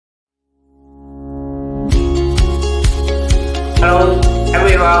Hello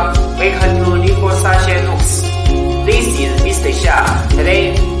everyone, welcome to Liposation Nooks. This is Mr. Xia.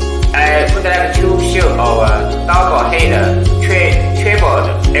 Today I would like to show our double-head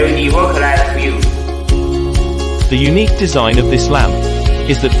traveled LED work light to you. The unique design of this lamp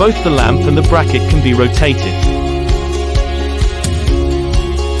is that both the lamp and the bracket can be rotated.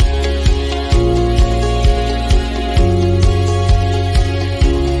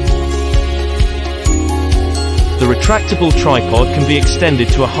 The retractable tripod can be extended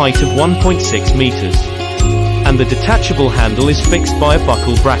to a height of 1.6 meters. And the detachable handle is fixed by a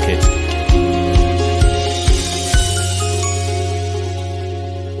buckle bracket.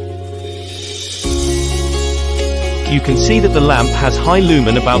 You can see that the lamp has high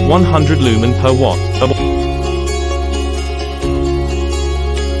lumen, about 100 lumen per watt.